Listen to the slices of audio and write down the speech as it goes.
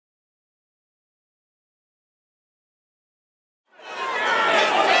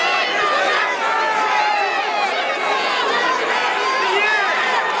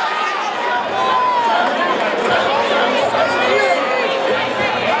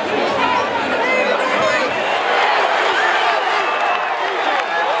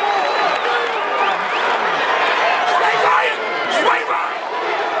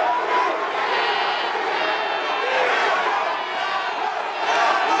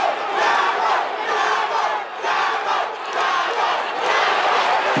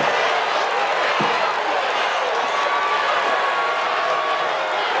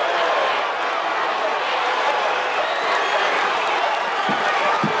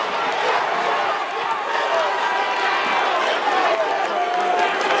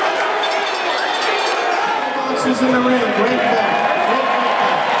in the ring. Great back.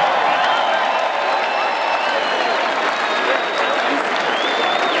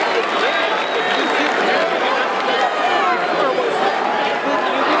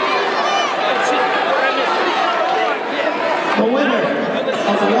 The winner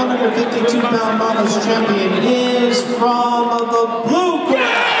of the 152-pound Novice Champion is from the blue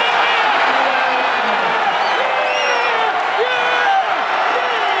corner.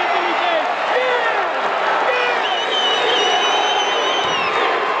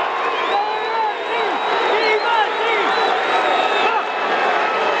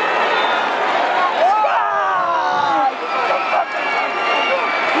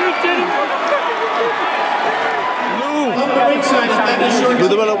 Lou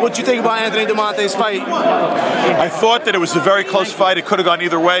DiBella, what do you think about Anthony Demonte's fight? I thought that it was a very close fight. It could have gone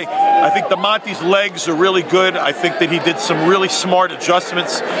either way. I think Demonte's legs are really good. I think that he did some really smart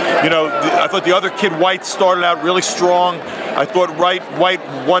adjustments. You know, I thought the other kid, White, started out really strong. I thought White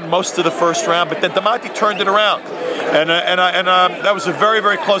won most of the first round, but then Demonte turned it around. And that was a very,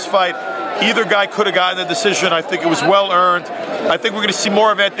 very close fight. Either guy could have gotten the decision. I think it was well earned. I think we're going to see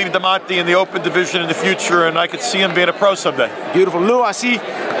more of Anthony Demonte in the open division in the future, and I could see him being a pro someday. Beautiful. Lou, I see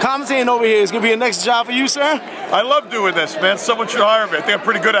commentating over here is going to be a next job for you, sir? I love doing this, man. Someone should hire me. I think I'm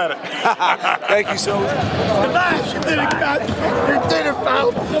pretty good at it. Thank you so much. You did it,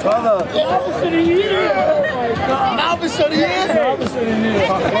 pal. Brother. Novice of the year. Novice of the year.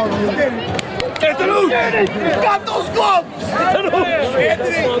 Anthony, got those gloves. Anthony,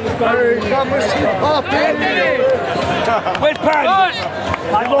 where's Pound? I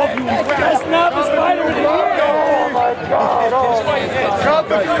love you. Best novice fighter of the year. Oh my God! Oh my God!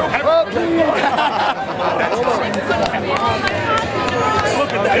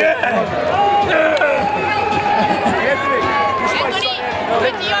 Look at that! Anthony,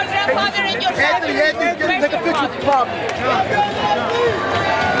 with your grandfather and your father. Anthony, take a picture with the pop.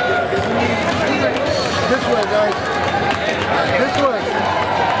 This way, guys. This way.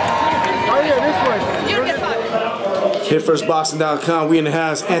 Oh yeah, this way. You're the father. HitFirstBoxing.com. We in the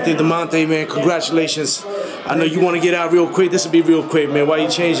house. Anthony Demonte, man. Congratulations. I know you want to get out real quick. This will be real quick, man. Why you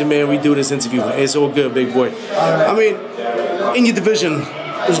changing, man? We do this interview. It's all good, big boy. I mean, in your division,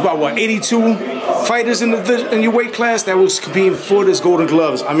 there's about what, 82 fighters in your weight class that was competing for this Golden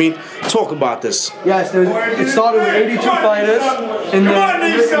Gloves. I mean, talk about this. Yes, it started with 82 fighters in the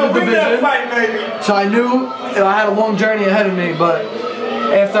division. So I knew I had a long journey ahead of me, but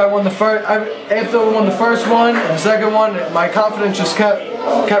after I won the first, one and the second one, my confidence just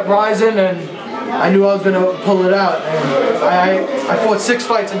kept rising, and I knew I was going to pull it out. And I fought 6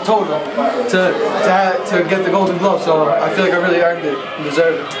 fights in total to get the Golden Glove, so I feel like I really earned it and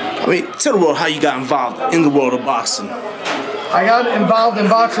deserved it. I mean, tell the world how you got involved in the world of boxing. I got involved in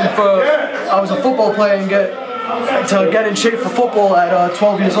boxing I was a football player and to get in shape for football at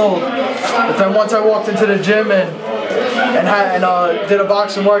 12 years old. But then once I walked into the gym and did a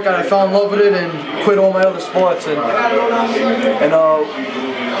boxing workout, I fell in love with it and quit all my other sports. And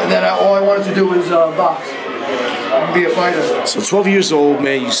then all I wanted to do was box and be a fighter. So 12 years old,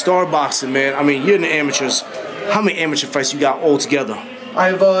 man, you start boxing, man. I mean, you're in the amateurs. How many amateur fights you got all together? I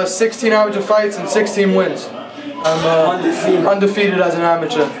have 16 amateur fights and 16 wins. I'm undefeated as an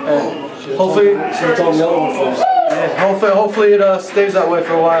amateur. And hopefully it stays that way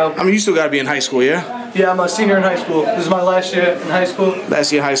for a while. I mean, you still got to be in high school, yeah? Yeah, I'm a senior in high school. This is my last year in high school.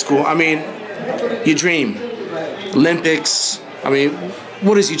 Last year in high school. I mean, your dream, Olympics. I mean,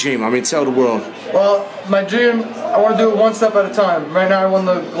 what is your dream? I mean, tell the world. Well, my dream, I want to do it one step at a time. Right now I won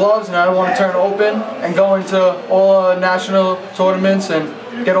the gloves and I want to turn open and go into all national tournaments and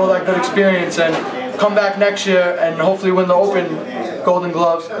get all that good experience and come back next year and hopefully win the open Golden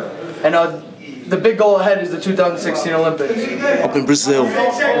Gloves. And the big goal ahead is the 2016 Olympics. Up in Brazil.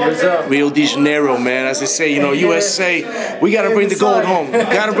 Rio de Janeiro, man. As they say, you know, USA, we got to bring the gold home.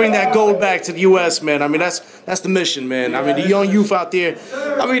 Got to bring that gold back to the US, man. I mean, that's the mission, man. I mean, the young youth out there,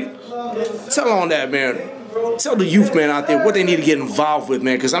 I mean, tell on that, man. Tell the youth, man, out there what they need to get involved with,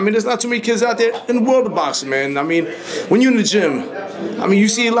 man. Because, I mean, there's not too many kids out there in the world of boxing, man. I mean, when you're in the gym, I mean, you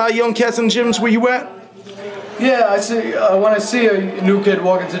see a lot of young cats in the gyms where you at? Yeah, I see. When I see a new kid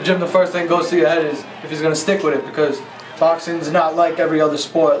walk into the gym, the first thing that goes through your head is if he's going to stick with it, because boxing's not like every other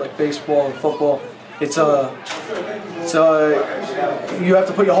sport, like baseball and football. You have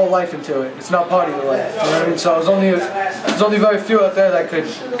to put your whole life into it. It's not part of your life. You know what I mean? So there's only very few out there that could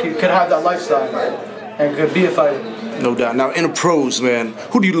have that lifestyle and could be a fighter. No doubt. Now, in the pros, man,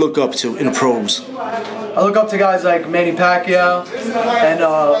 who do you look up to in the pros? I look up to guys like Manny Pacquiao and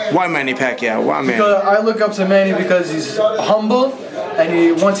why Manny Pacquiao? Why Manny? Because I look up to Manny because he's humble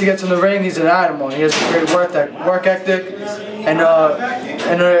and once he gets in the ring, he's an animal. He has a great work ethic, and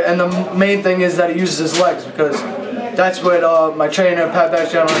the main thing is that he uses his legs, because that's what my trainer Pat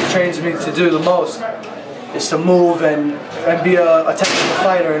trains me to do the most, is to move and be a technical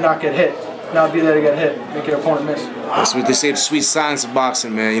fighter and not get hit. Not be there to get hit, make your opponent miss. That's what they say, the sweet science of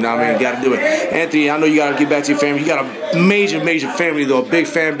boxing, man. You know what I mean? You got to do it. Anthony, I know you got to get back to your family. You got a major family, though. A big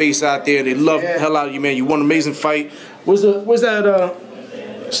fan base out there. They love the hell out of you, man. You won an amazing fight. Where's that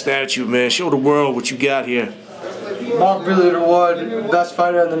statue, man? Show the world what you got here. Mount Billy Award, best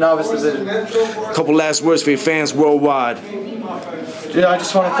fighter in the novice division. A couple last words for your fans worldwide. Yeah, I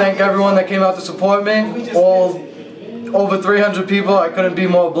just want to thank everyone that came out to support me. Over 300 people. I couldn't be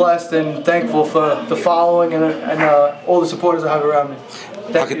more blessed and thankful for the following and all the supporters I have around me.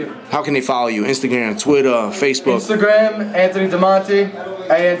 Thank you. How can they follow you? Instagram, Twitter, Facebook? Instagram, Anthony Demonte,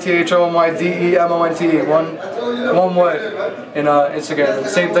 ANTHONYDEMONTE. One word in Instagram.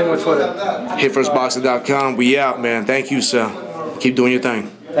 Same thing with Twitter. HitFirstBoxing.com. We out, man. Thank you, sir. Keep doing your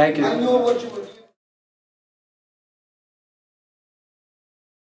thing. Thank you.